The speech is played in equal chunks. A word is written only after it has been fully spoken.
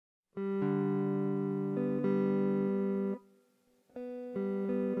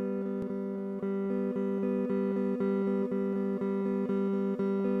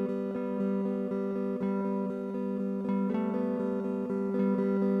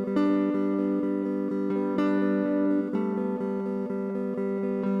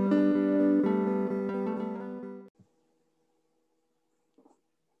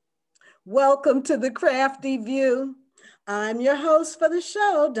Welcome to the Crafty View. I'm your host for the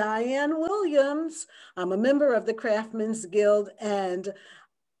show, Diane Williams. I'm a member of the Craftsmen's Guild, and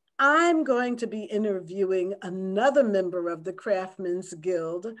I'm going to be interviewing another member of the Craftsmen's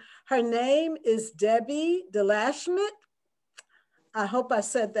Guild. Her name is Debby DeLashmet. I hope I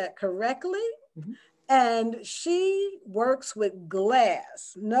said that correctly. Mm-hmm. And she works with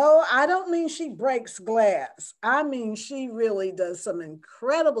glass. No, I don't mean she breaks glass. I mean, she really does some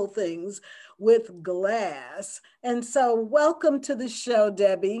incredible things with glass. And so welcome to the show,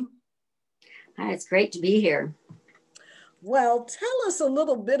 Debby. Hi, it's great to be here. Well, tell us a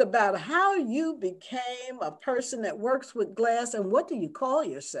little bit about how you became a person that works with glass, and what do you call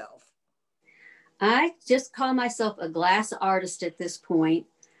yourself? I just call myself a glass artist at this point.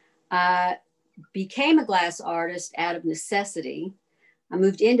 Became a glass artist out of necessity. I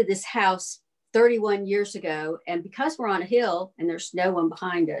moved into this house 31 years ago, and because we're on a hill and there's no one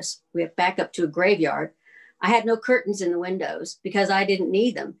behind us, we have back up to a graveyard. I had no curtains in the windows because I didn't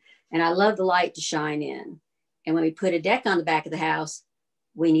need them, and I love the light to shine in. And when we put a deck on the back of the house,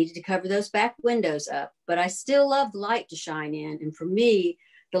 we needed to cover those back windows up, but I still love the light to shine in. And for me,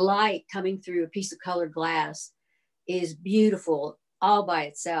 the light coming through a piece of colored glass is beautiful all by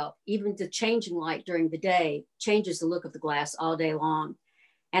itself. Even the changing light during the day changes the look of the glass all day long.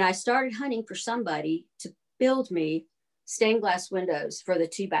 And I started hunting for somebody to build me stained glass windows for the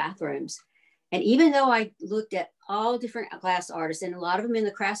 2 bathrooms. And even though I looked at all different glass artists, and a lot of them in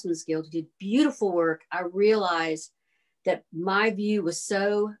the Craftsmen's Guild who did beautiful work, I realized that my view was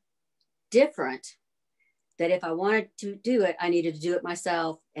so different that if I wanted to do it, I needed to do it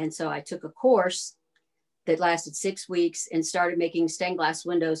myself. And so I took a course that lasted 6 weeks and started making stained glass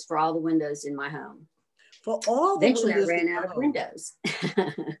windows for all the windows in my home. For all the Eventually, windows I ran out of windows.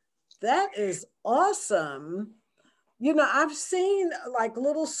 That is awesome. You know, I've seen like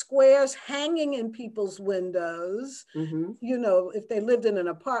little squares hanging in people's windows. Mm-hmm. You know, if they lived in an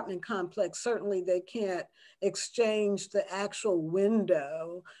apartment complex, certainly they can't exchange the actual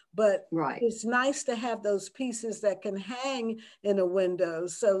window, but right. It's nice to have those pieces that can hang in a window.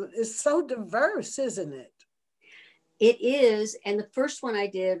 So it's so diverse, isn't it? It is. And the first one I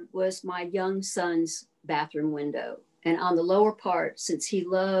did was my young son's bathroom window. And on the lower part, since he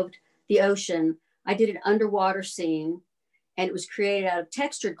loved the ocean, I did an underwater scene, and it was created out of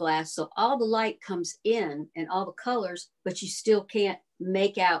textured glass. So all the light comes in and all the colors, but you still can't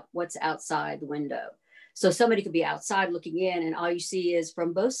make out what's outside the window. So somebody could be outside looking in, and all you see is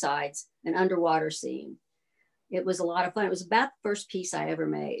from both sides an underwater scene. It was a lot of fun. It was about the first piece I ever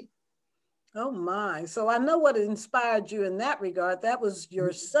made. Oh my. So I know what inspired you in that regard. That was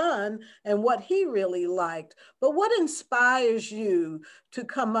your son and what he really liked. But what inspires you to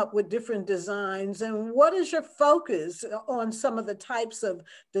come up with different designs, and what is your focus on some of the types of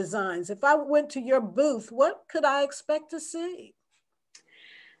designs? If I went to your booth, what could I expect to see?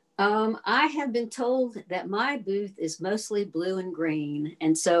 I have been told that my booth is mostly blue and green.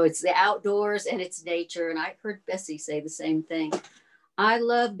 And so it's the outdoors and it's nature. And I heard Bessie say the same thing. I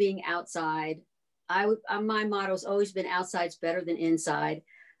love being outside. My motto has always been outside's better than inside.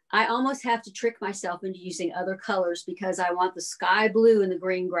 I almost have to trick myself into using other colors because I want the sky blue and the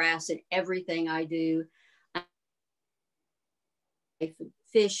green grass in everything I do.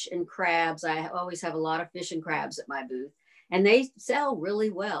 Fish and crabs. I always have a lot of fish and crabs at my booth, and they sell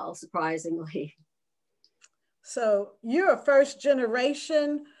really well, surprisingly. So you're a first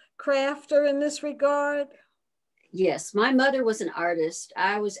generation crafter in this regard? Yes, my mother was an artist.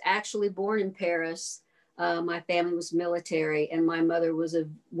 I was actually born in Paris. My family was military, and my mother was a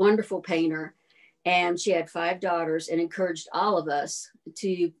wonderful painter. And she had 5 daughters and encouraged all of us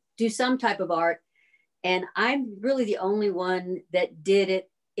to do some type of art. And I'm really the only one that did it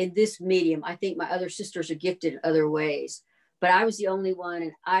in this medium. I think my other sisters are gifted in other ways, but I was the only one.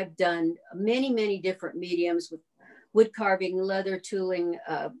 And I've done many, many different mediums with wood carving, leather tooling,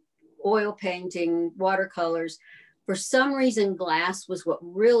 oil painting, watercolors. For some reason, glass was what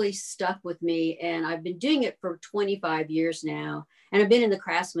really stuck with me. And I've been doing it for 25 years now. And I've been in the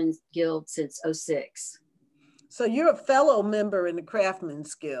Craftsmen's Guild since '06. So you're a fellow member in the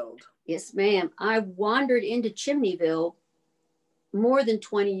Craftsmen's Guild? Yes, ma'am. I wandered into Chimneyville more than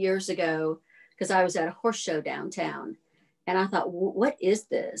 20 years ago because I was at a horse show downtown. And I thought, what is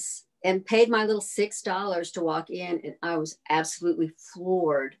this? And paid my little $6 to walk in. And I was absolutely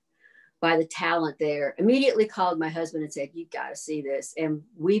floored by the talent there. Immediately called my husband and said, you got to see this. And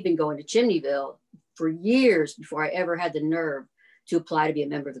we've been going to Chimneyville for years before I ever had the nerve to apply to be a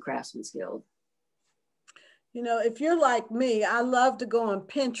member of the Craftsmen's Guild. You know, if you're like me, I love to go on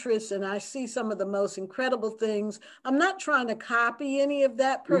Pinterest and I see some of the most incredible things. I'm not trying to copy any of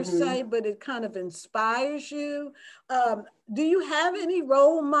that per Mm-hmm. se, but it kind of inspires you. Um, do you have any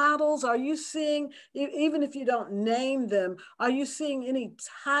role models? Are you seeing, even if you don't name them, are you seeing any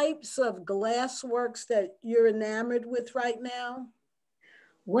types of glass works that you're enamored with right now?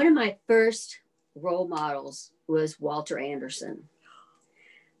 One of my first role models was Walter Anderson,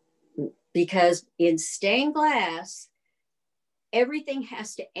 because in stained glass, everything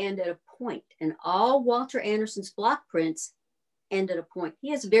has to end at a point, and all Walter Anderson's block prints end at a point. He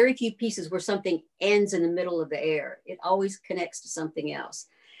has very few pieces where something ends in the middle of the air. It always connects to something else.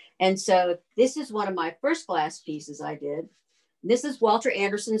 And so this is one of my first glass pieces I did. This is Walter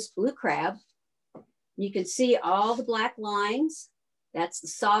Anderson's Blue Crab. You can see all the black lines. That's the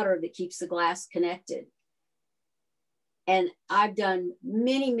solder that keeps the glass connected. And I've done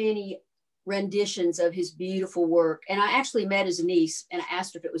many, many renditions of his beautiful work. And I actually met his niece and I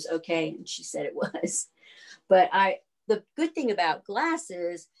asked her if it was okay. And she said it was. But the good thing about glass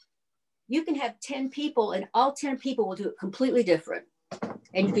is you can have 10 people and all 10 people will do it completely different.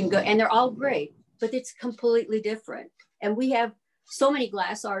 And you can go, and they're all great, but it's completely different. And we have so many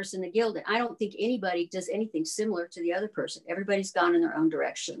glass artists in the guild, and I don't think anybody does anything similar to the other person. Everybody's gone in their own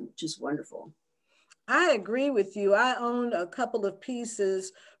direction, which is wonderful. I agree with you. I own a couple of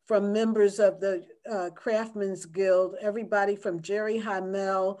pieces from members of the Craftsmen's Guild, everybody from Jerry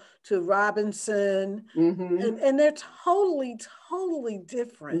Hymel to Robinson, Mm-hmm. and they're totally, totally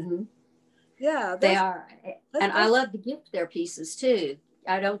different. Mm-hmm. Yeah, they are. And I love to gift their pieces too.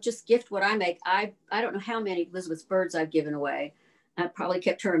 I don't just gift what I make. I don't know how many Elizabeth birds I've given away. I've probably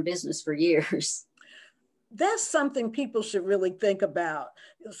kept her in business for years. That's something people should really think about.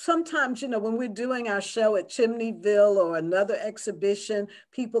 Sometimes, you know, when we're doing our show at Chimneyville or another exhibition,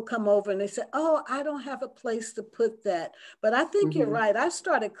 people come over and they say, oh, I don't have a place to put that. But I think you're Mm-hmm. right. I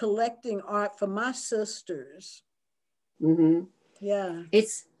started collecting art for my sisters. Mm-hmm. Yeah.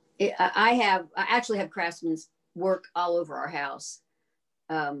 I actually have Craftsman's work all over our house.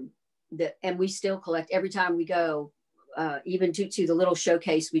 And we still collect every time we go. Even to the little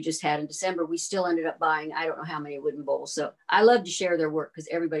showcase we just had in December, we still ended up buying, I don't know how many wooden bowls. So I love to share their work because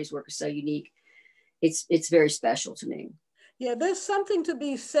everybody's work is so unique. It's very special to me. Yeah, there's something to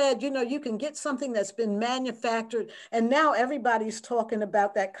be said. You know, you can get something that's been manufactured, and now everybody's talking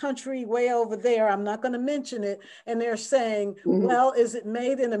about that country way over there. I'm not going to mention it. And they're saying, Mm-hmm. well, is it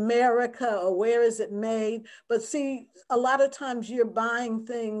made in America or where is it made? But see, a lot of times you're buying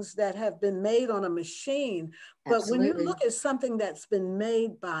things that have been made on a machine. But when you Absolutely. look at something that's been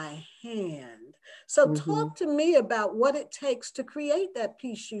made by hand, so Mm-hmm. talk to me about what it takes to create that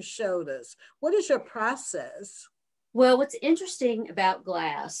piece you showed us. What is your process? Well, what's interesting about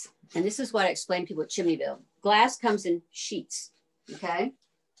glass, and this is what I explain to people at Chimneyville, glass comes in sheets, okay?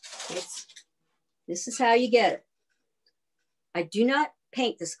 This is how you get it. I do not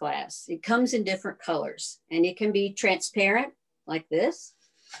paint this glass. It comes in different colors, and it can be transparent like this.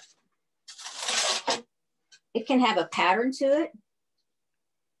 It can have a pattern to it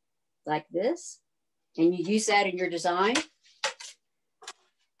like this, and you use that in your design.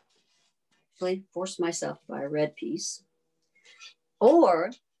 Actually, forced myself to buy a red piece.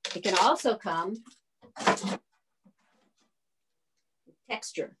 Or it can also come with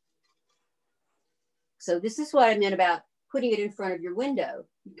texture. So this is what I meant about putting it in front of your window.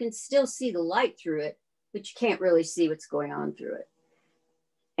 You can still see the light through it, but you can't really see what's going on through it.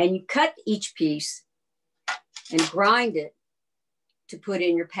 And you cut each piece and grind it to put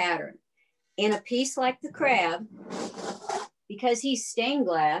in your pattern. In a piece like the crab, because he's stained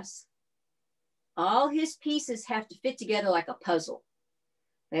glass, all his pieces have to fit together like a puzzle.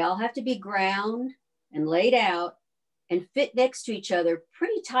 They all have to be ground and laid out and fit next to each other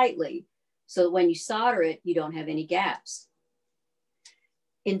pretty tightly so that when you solder it, you don't have any gaps.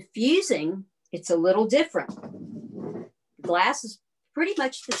 In fusing, it's a little different. The glass is pretty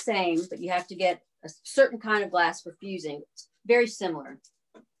much the same, but you have to get a certain kind of glass for fusing. It's very similar.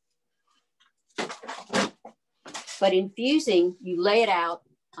 But in fusing, you lay it out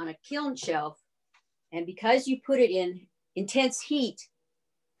on a kiln shelf, and because you put it in intense heat,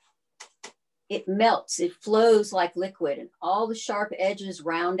 it melts, it flows like liquid, and all the sharp edges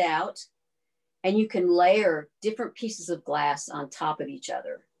round out, and you can layer different pieces of glass on top of each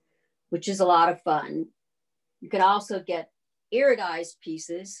other, which is a lot of fun. You can also get iridized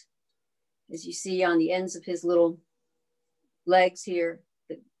pieces, as you see on the ends of his little legs here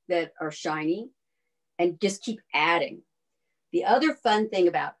that are shiny, and just keep adding. The other fun thing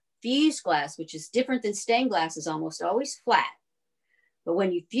about fused glass, which is different than stained glass, is almost always flat. But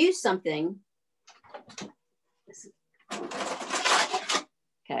when you fuse something,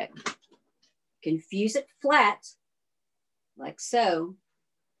 Okay. You can fuse it flat, like so.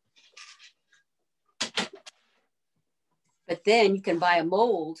 But then you can buy a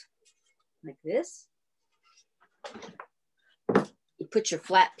mold like this. You put your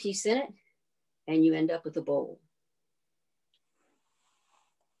flat piece in it and you end up with a bowl.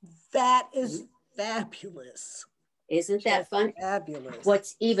 That is fabulous. Isn't that fun? Fabulous.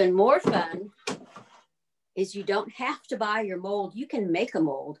 What's even more fun is you don't have to buy your mold. You can make a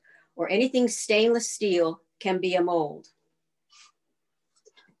mold, or anything stainless steel can be a mold.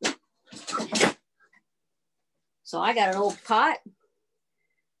 So I got an old pot.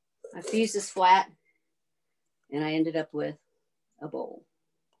 I fused this flat and I ended up with a bowl.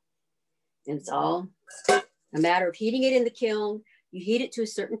 And it's all a matter of heating it in the kiln. You heat it to a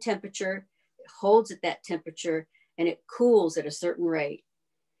certain temperature, it holds at that temperature, and it cools at a certain rate.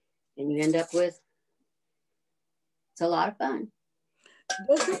 And you end up with, it's a lot of fun.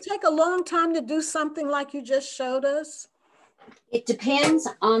 Does it take a long time to do something like you just showed us? It depends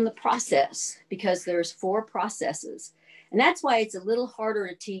on the process, because there's 4 processes. And that's why it's a little harder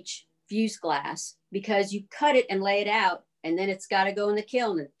to teach fused glass, because you cut it and lay it out, and then it's got to go in the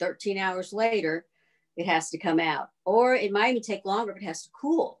kiln, and 13 hours later, it has to come out. Or it might even take longer if it has to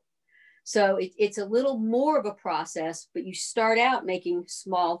cool. So it's a little more of a process, but you start out making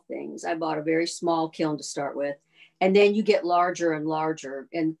small things. I bought a very small kiln to start with, and then you get larger and larger.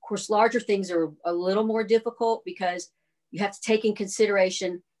 And of course, larger things are a little more difficult because you have to take in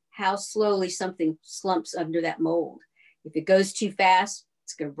consideration how slowly something slumps under that mold. If it goes too fast,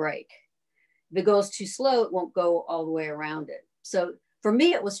 it's going to break. If it goes too slow, it won't go all the way around it. So for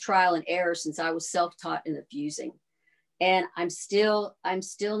me, it was trial and error since I was self-taught in the fusing. And I'm still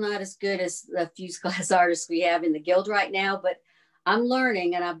not as good as the fused glass artists we have in the guild right now, but I'm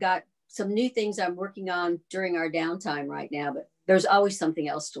learning, and I've got some new things I'm working on during our downtime right now, but there's always something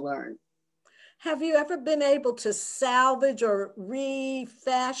else to learn. Have you ever been able to salvage or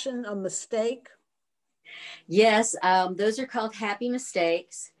refashion a mistake? Yes, those are called happy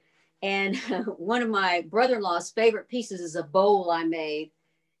mistakes. And one of my brother-in-law's favorite pieces is a bowl I made,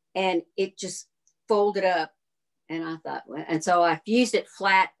 and it just folded up. And I thought, and so I fused it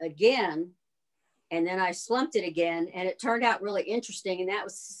flat again, and then I slumped it again, and it turned out really interesting. And that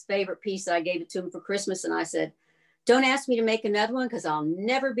was his favorite piece. I gave it to him for Christmas, and I said, don't ask me to make another one because I'll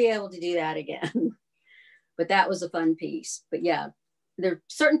never be able to do that again. But that was a fun piece. But yeah, there are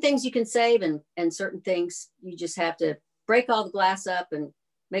certain things you can save, and certain things you just have to break all the glass up and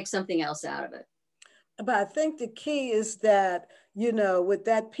make something else out of it. But I think the key is that, you know, with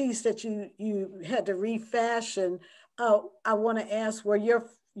that piece that you had to refashion, I want to ask, were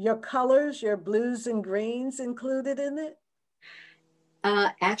your colors, your blues and greens included in it?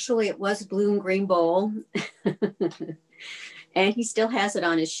 Actually, it was a blue and green bowl. And he still has it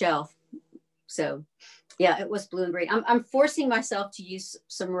on his shelf. So yeah, it was blue and green. I'm forcing myself to use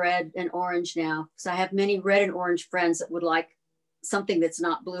some red and orange now, because I have many red and orange friends that would like something that's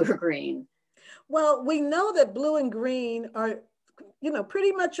not blue or green. Well, we know that blue and green are, you know,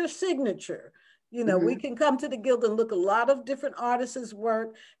 pretty much your signature. You know, we can come to the guild and look a lot of different artists'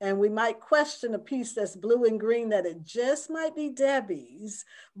 work, and we might question a piece that's blue and green that it just might be Debbie's.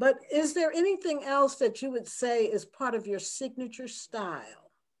 But is there anything else that you would say is part of your signature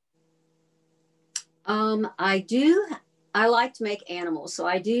style? I like to make animals. So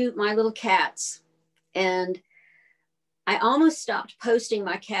I do my little cats, and I almost stopped posting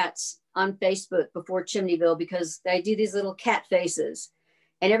my cats on Facebook before Chimneyville because I do these little cat faces.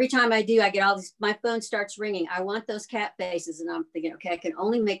 And every time I do, I get all these, my phone starts ringing. I want those cat faces. And I'm thinking, okay, I can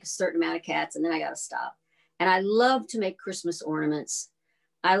only make a certain amount of cats, and then I got to stop. And I love to make Christmas ornaments.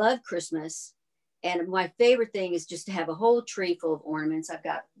 I love Christmas. And my favorite thing is just to have a whole tree full of ornaments. I've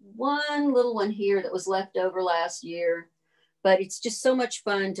got one little one here that was left over last year, but it's just so much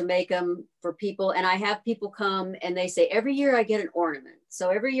fun to make them for people. And I have people come and they say, every year I get an ornament. So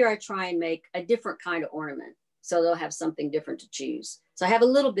every year I try and make a different kind of ornament, so they'll have something different to choose. So I have a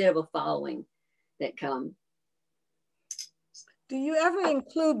little bit of a following that come. Do you ever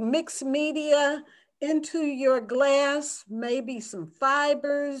include mixed media into your glass? Maybe some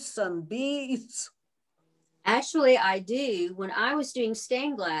fibers, some beads? Actually, I do. When I was doing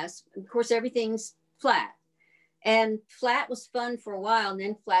stained glass, of course, everything's flat. And flat was fun for a while, and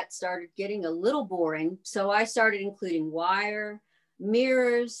then flat started getting a little boring. So I started including wire,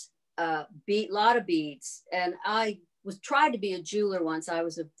 mirrors, lot of beads. And I tried to be a jeweler once. I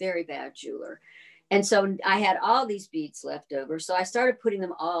was a very bad jeweler. And so I had all these beads left over. So I started putting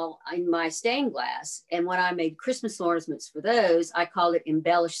them all in my stained glass. And when I made Christmas ornaments for those, I called it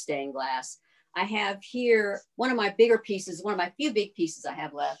embellished stained glass. I have here one of my bigger pieces, one of my few big pieces I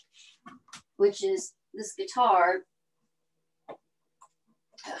have left, which is this guitar.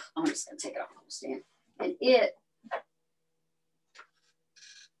 I'm just going to take it off the stand. And it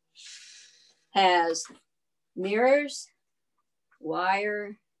has mirrors,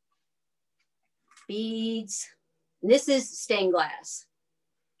 wire, beads. And this is stained glass.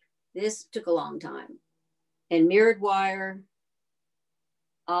 This took a long time. And mirrored wire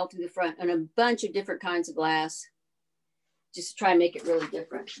all through the front, and a bunch of different kinds of glass, just to try and make it really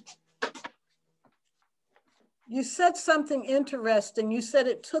different. You said something interesting. You said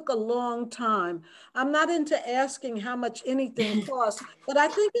it took a long time. I'm not into asking how much anything costs, but I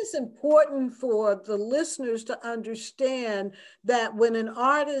think it's important for the listeners to understand that when an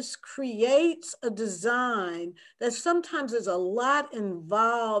artist creates a design, that sometimes there's a lot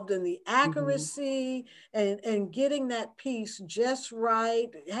involved in the accuracy and getting that piece just right,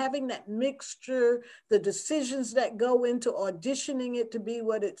 having that mixture, the decisions that go into auditioning it to be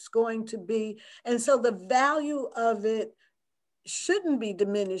what it's going to be. And so the value of it shouldn't be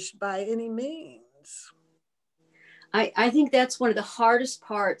diminished by any means. I think that's one of the hardest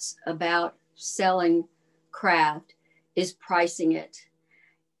parts about selling craft is pricing it.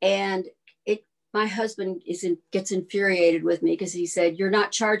 And my husband gets infuriated with me because he said, you're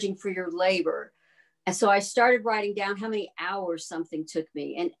not charging for your labor. And so I started writing down how many hours something took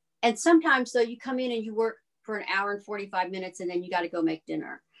me. And sometimes though, you come in and you work for an hour and 45 minutes and then you got to go make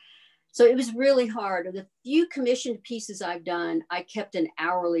dinner. So it was really hard. The few commissioned pieces I've done, I kept an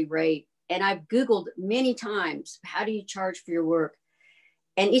hourly rate. And I've Googled many times, how do you charge for your work?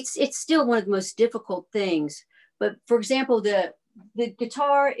 And it's still one of the most difficult things. But for example, the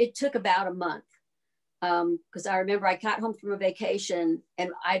guitar, it took about a month. Because I remember I got home from a vacation and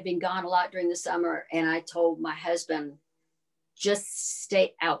I'd been gone a lot during the summer. And I told my husband, just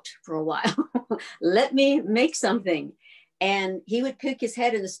stay out for a while. Let me make something. And he would pick his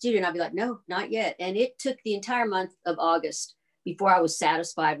head in the studio and I'd be like, no, not yet. And it took the entire month of August before I was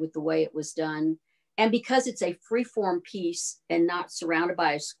satisfied with the way it was done. And because it's a freeform piece and not surrounded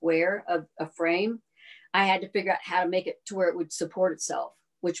by a square of a frame, I had to figure out how to make it to where it would support itself,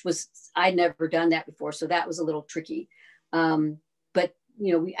 which was, I'd never done that before. So that was a little tricky. But,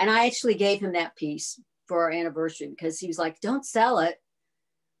 you know, and I actually gave him that piece for our anniversary because he was like, don't sell it.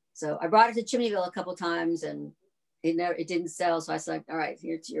 So I brought it to Chimneyville a couple of times and it didn't sell. So I said, all right,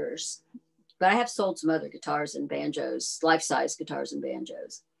 here it's yours. But I have sold some other guitars and banjos, life-size guitars and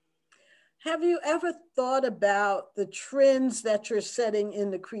banjos. Have you ever thought about the trends that you're setting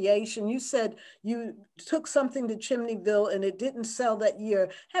in the creation? You said you took something to Chimneyville and it didn't sell that year.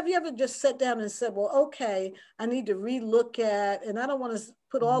 Have you ever just sat down and said, well, okay, I need to relook at, and I don't want to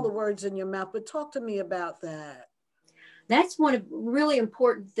put all the words in your mouth, but talk to me about that. That's one of really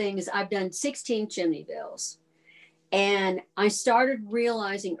important things. I've done 16 Chimneyvilles. And I started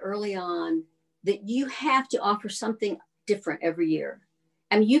realizing early on that you have to offer something different every year.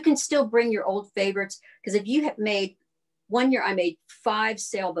 I mean, you can still bring your old favorites, because if you have made, one year I made 5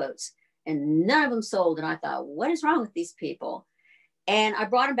 sailboats and none of them sold. And I thought, what is wrong with these people? And I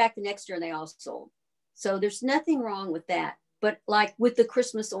brought them back the next year and they all sold. So there's nothing wrong with that. But like with the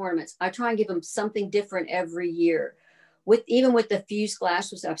Christmas ornaments, I try and give them something different every year. Even with the fused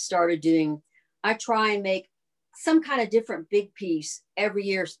glass, which I've started doing, I try and make some kind of different big piece every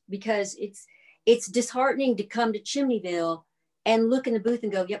year, because it's disheartening to come to Chimneyville and look in the booth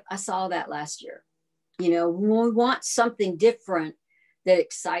and go, yep, I saw that last year. You know, we want something different that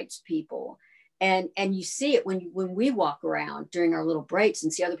excites people. And you see it when we walk around during our little breaks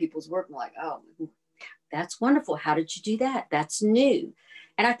and see other people's work, and we're like, oh, that's wonderful. How did you do that? That's new.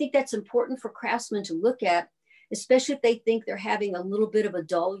 And I think that's important for craftsmen to look at, especially if they think they're having a little bit of a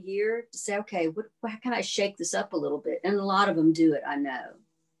dull year, to say, okay, how can I shake this up a little bit? And a lot of them do it, I know.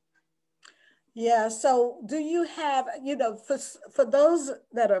 Yeah, so do you have, you know, for those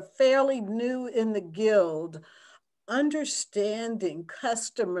that are fairly new in the guild, understanding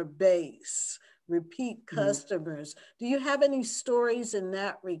customer base, repeat customers, do you have any stories in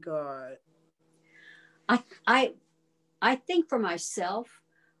that regard? I think for myself,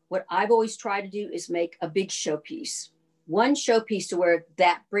 what I've always tried to do is make a big showpiece. One showpiece to where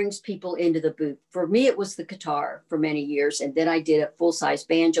that brings people into the booth. For me, it was the guitar for many years. And then I did a full-size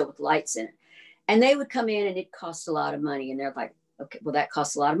banjo with lights in it. And they would come in and it cost a lot of money. And they're like, okay, well, that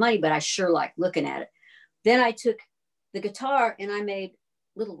costs a lot of money, but I sure like looking at it. Then I took the guitar and I made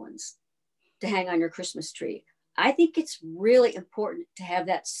little ones to hang on your Christmas tree. I think it's really important to have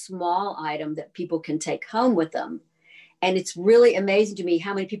that small item that people can take home with them. And it's really amazing to me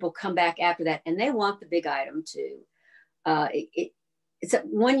how many people come back after that and they want the big item too. it's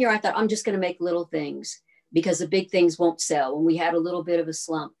one year I thought I'm just going to make little things because the big things won't sell. And we had a little bit of a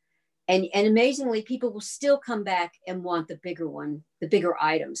slump. And amazingly, people will still come back and want the bigger one, the bigger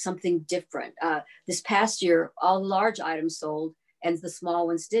item, something different. This past year, all the large items sold and the small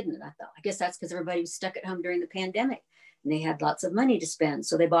ones didn't. And I thought, I guess that's because everybody was stuck at home during the pandemic and they had lots of money to spend.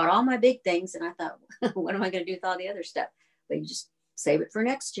 So they bought all my big things. And I thought, what am I going to do with all the other stuff? But you just save it for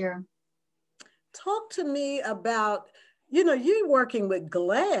next year. Talk to me about, you working with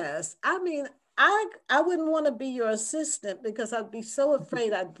glass. I mean, I wouldn't want to be your assistant because I'd be so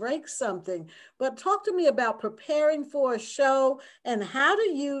afraid I'd break something. But talk to me about preparing for a show and how do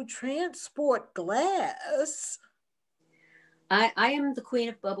you transport glass? I am the queen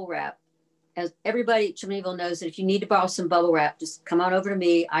of bubble wrap. As everybody at Chimneyville knows, that if you need to borrow some bubble wrap, just come on over to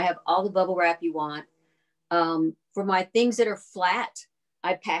me. I have all the bubble wrap you want. For my things that are flat,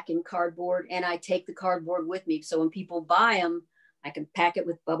 I pack in cardboard and I take the cardboard with me. So when people buy them, I can pack it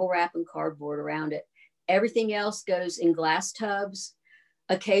with bubble wrap and cardboard around it. Everything else goes in glass tubs.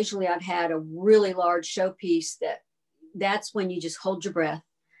 Occasionally I've had a really large showpiece that's when you just hold your breath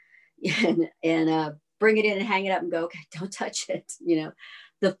and bring it in and hang it up and go, okay, don't touch it.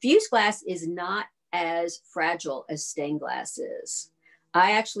 The fused glass is not as fragile as stained glass is.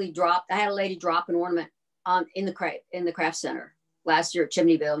 I had a lady drop an ornament in the craft center last year at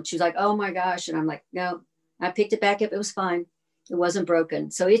Chimneyville. And she was like, oh my gosh. And I'm like, no, I picked it back up. It was fine. It wasn't broken.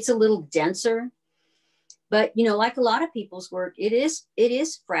 So it's a little denser, but like a lot of people's work, it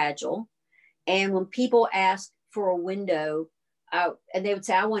is fragile. And when people ask for a window and they would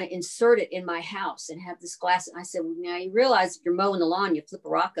say, I want to insert it in my house and have this glass. And I said, well, now you realize if you're mowing the lawn, you flip a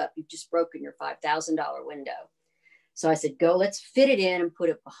rock up, you've just broken your $5,000 window. So I said, let's fit it in and put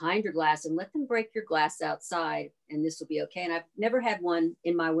it behind your glass and let them break your glass outside. And this will be okay. And I've never had one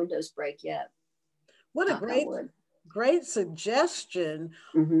in my windows break yet. What a great suggestion.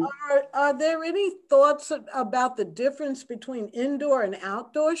 Mm-hmm. Are there any thoughts about the difference between indoor and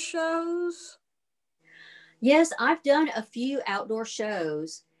outdoor shows? Yes, I've done a few outdoor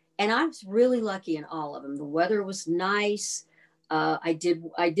shows and I was really lucky in all of them. The weather was nice. I did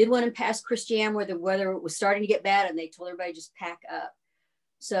one in past Christian where the weather was starting to get bad and they told everybody just pack up.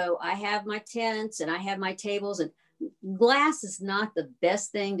 So I have my tents and I have my tables, and glass is not the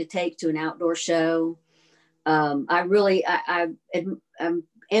best thing to take to an outdoor show. I'm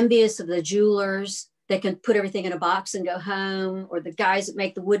envious of the jewelers that can put everything in a box and go home, or the guys that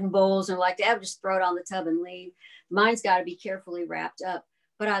make the wooden bowls and like that, just throw it on the tub and leave. Mine's got to be carefully wrapped up.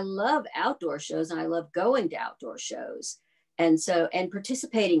 But I love outdoor shows and I love going to outdoor shows. And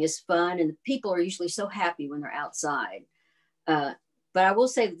participating is fun, and people are usually so happy when they're outside. But I will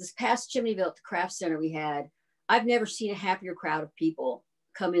say that this past Chimneyville at the Craft Center we had, I've never seen a happier crowd of people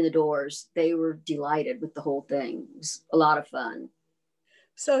come in the doors. They were delighted with the whole thing. It was a lot of fun.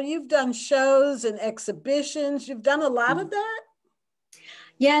 So you've done shows and exhibitions. You've done a lot of that?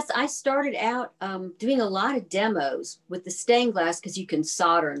 Yes, I started out doing a lot of demos with the stained glass because you can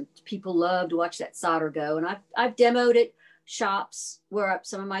solder, and people love to watch that solder go. And I've demoed at shops where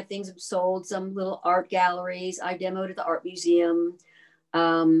some of my things have sold, some little art galleries. I demoed at the art museum.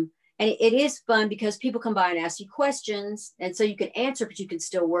 And it is fun because people come by and ask you questions. And so you can answer, but you can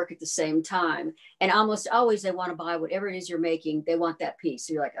still work at the same time. And almost always they want to buy whatever it is you're making. They want that piece.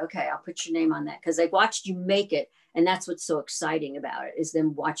 So you're like, okay, I'll put your name on that because they watched you make it. And that's what's so exciting about it, is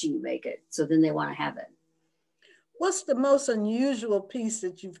them watching you make it. So then they want to have it. What's the most unusual piece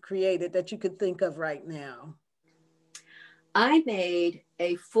that you've created that you could think of right now? I made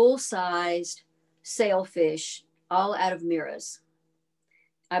a full-sized sailfish all out of mirrors.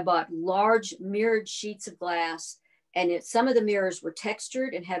 I bought large mirrored sheets of glass, and some of the mirrors were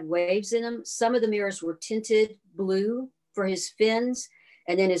textured and had waves in them. Some of the mirrors were tinted blue for his fins,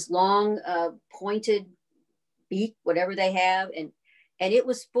 and then his long pointed beak, whatever they have. And it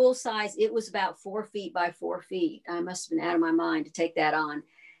was full size. It was about 4 feet by 4 feet. I must have been out of my mind to take that on.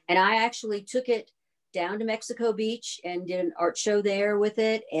 And I actually took it down to Mexico Beach and did an art show there with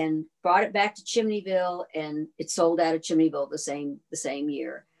it and brought it back to Chimneyville, and it sold out of Chimneyville the same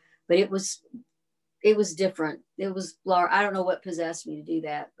year. But it was different. It was, I don't know what possessed me to do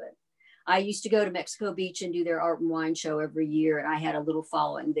that, but I used to go to Mexico Beach and do their art and wine show every year. And I had a little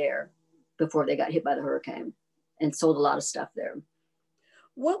following there before they got hit by the hurricane, and sold a lot of stuff there.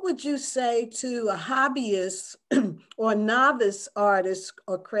 What would you say to a hobbyist or novice artist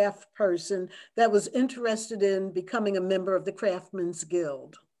or craft person that was interested in becoming a member of the Craftsmen's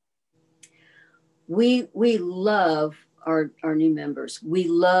Guild? We love our new members. We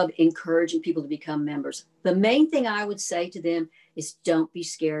love encouraging people to become members. The main thing I would say to them is don't be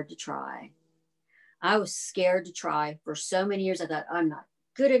scared to try. I was scared to try for so many years. I thought, I'm not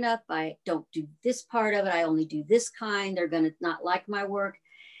good enough. I don't do this part of it. I only do this kind. They're going to not like my work.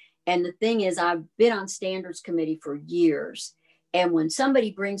 And the thing is, I've been on standards committee for years. And when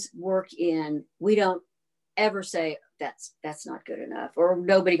somebody brings work in, we don't ever say that's not good enough, or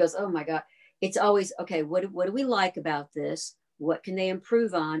nobody goes, oh my God. It's always, okay, what do we like about this? What can they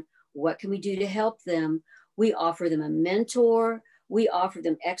improve on? What can we do to help them? We offer them a mentor. We offer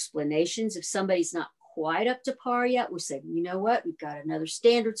them explanations. If somebody's not quite up to par yet, we say, you know what? We've got another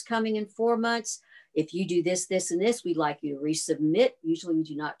standards coming in 4 months. If you do this, this, and this, we'd like you to resubmit. Usually we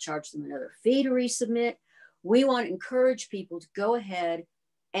do not charge them another fee to resubmit. We want to encourage people to go ahead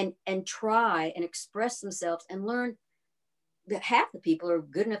and try and express themselves and learn that half the people are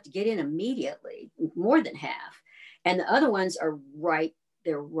good enough to get in immediately, more than half. And the other ones are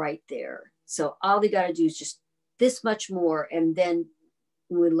they're right there. So all they got to do is just this much more. And then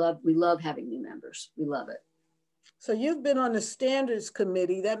we love having new members. We love it. So you've been on the standards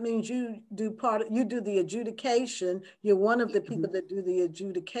committee. That means you do the adjudication. You're one of the people that do the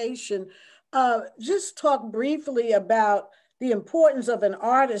adjudication. Just talk briefly about the importance of an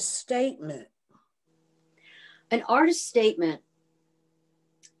artist statement. An artist statement,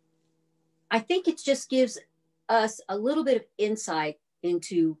 I think it just gives us a little bit of insight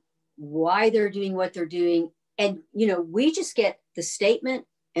into why they're doing what they're doing. And, we just get the statement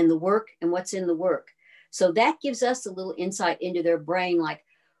and the work and what's in the work. So that gives us a little insight into their brain. Like,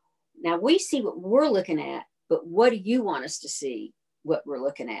 now we see what we're looking at, but what do you want us to see what we're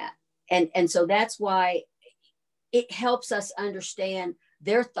looking at? And so that's why it helps us understand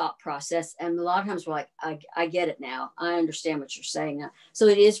their thought process. And a lot of times we're like, I get it now. I understand what you're saying now. So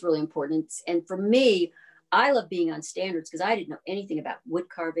it is really important. And for me, I love being on standards because I didn't know anything about wood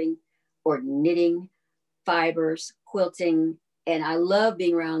carving or knitting, fibers, quilting. And I love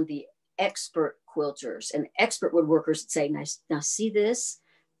being around the expert quilters and expert woodworkers that say, now see this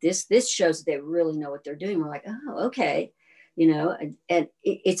shows that they really know what they're doing. We're like, oh, okay. And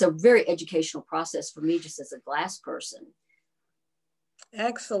it's a very educational process for me just as a glass person.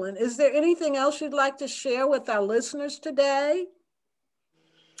 Excellent. Is there anything else you'd like to share with our listeners today?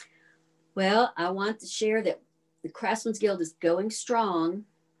 Well, I want to share that the Craftsmen's Guild is going strong.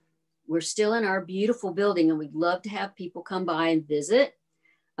 We're still in our beautiful building, and we'd love to have people come by and visit.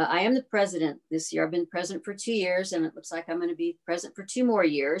 I am the president this year. I've been president for 2 years, and it looks like I'm going to be president for 2 more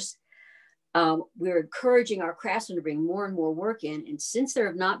years. We're encouraging our craftsmen to bring more and more work in. And since there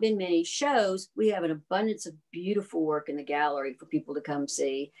have not been many shows, we have an abundance of beautiful work in the gallery for people to come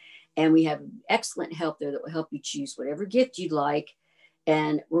see. And we have excellent help there that will help you choose whatever gift you'd like.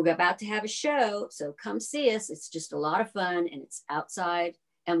 And we're about to have a show, so come see us. It's just a lot of fun, and it's outside,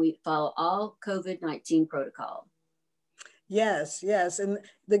 and we follow all COVID-19 protocol. Yes, yes. And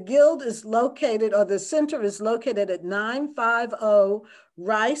the guild is located, or the center is located at 950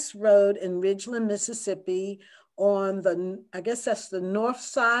 Rice Road in Ridgeland, Mississippi, on the, I guess that's the north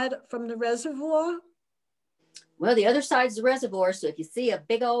side from the reservoir. Well, the other side is the reservoir. So if you see a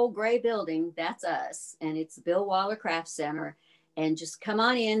big old gray building, that's us. And it's the Bill Waller Craft Center. And just come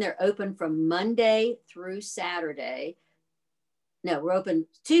on in. They're open from Monday through Saturday. No, we're open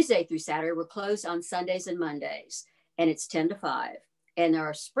Tuesday through Saturday. We're closed on Sundays and Mondays. And it's 10 to 5. And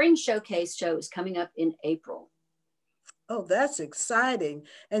our spring showcase show is coming up in April. Oh, that's exciting.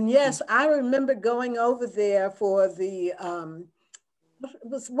 And yes, I remember going over there for the,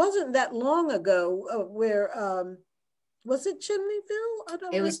 wasn't that long ago where, was it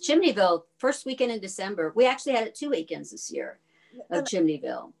Chimneyville? It was Chimneyville, first weekend in December. We actually had it 2 weekends this year of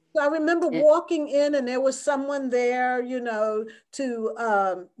Chimneyville. I remember walking in and there was someone there,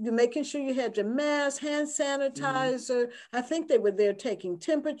 to making sure you had your mask, hand sanitizer. I think they were there taking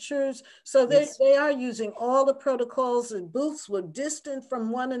temperatures. So they are using all the protocols, and booths were distant from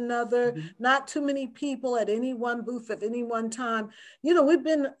one another, not too many people at any one booth at any one time.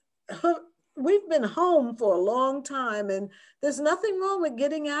 We've been home for a long time, and there's nothing wrong with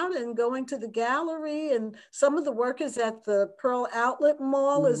getting out and going to the gallery, and some of the work is at the Pearl Outlet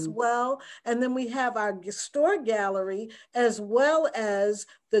Mall as well. And then we have our store gallery as well as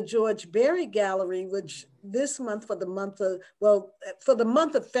the George Berry Gallery, which this month for the month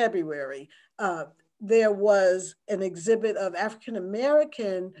of February, there was an exhibit of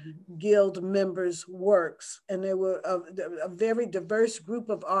African-American Guild members' works, and there were a very diverse group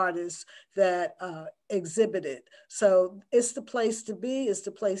of artists that exhibited. So it's the place to be, it's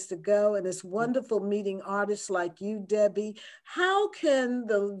the place to go, and it's wonderful meeting artists like you, Debbie. How can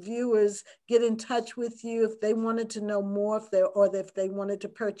the viewers get in touch with you if they wanted to know more, if they wanted to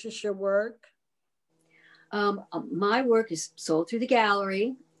purchase your work? My work is sold through the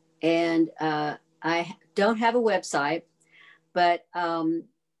gallery, and I don't have a website, but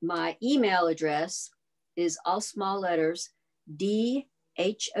my email address is all small letters, DHOGAN,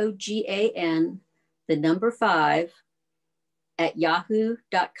 the number 5, at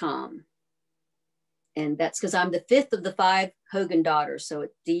yahoo.com. And that's because I'm the 5th of the 5 Hogan daughters. So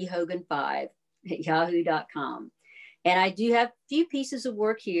it's dhogan5 at yahoo.com. And I do have a few pieces of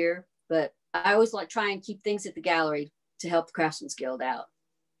work here, but I always like try and keep things at the gallery to help the Craftsmen's Guild out.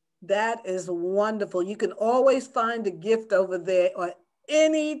 That is wonderful. You can always find a gift over there or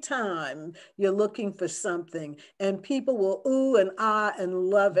anytime you're looking for something, and people will ooh and ah and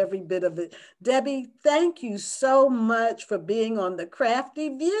love every bit of it. Debbie, thank you so much for being on the Crafty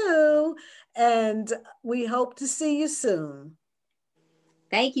View, and we hope to see you soon.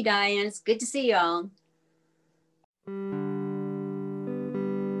 Thank you, Diane. It's good to see y'all.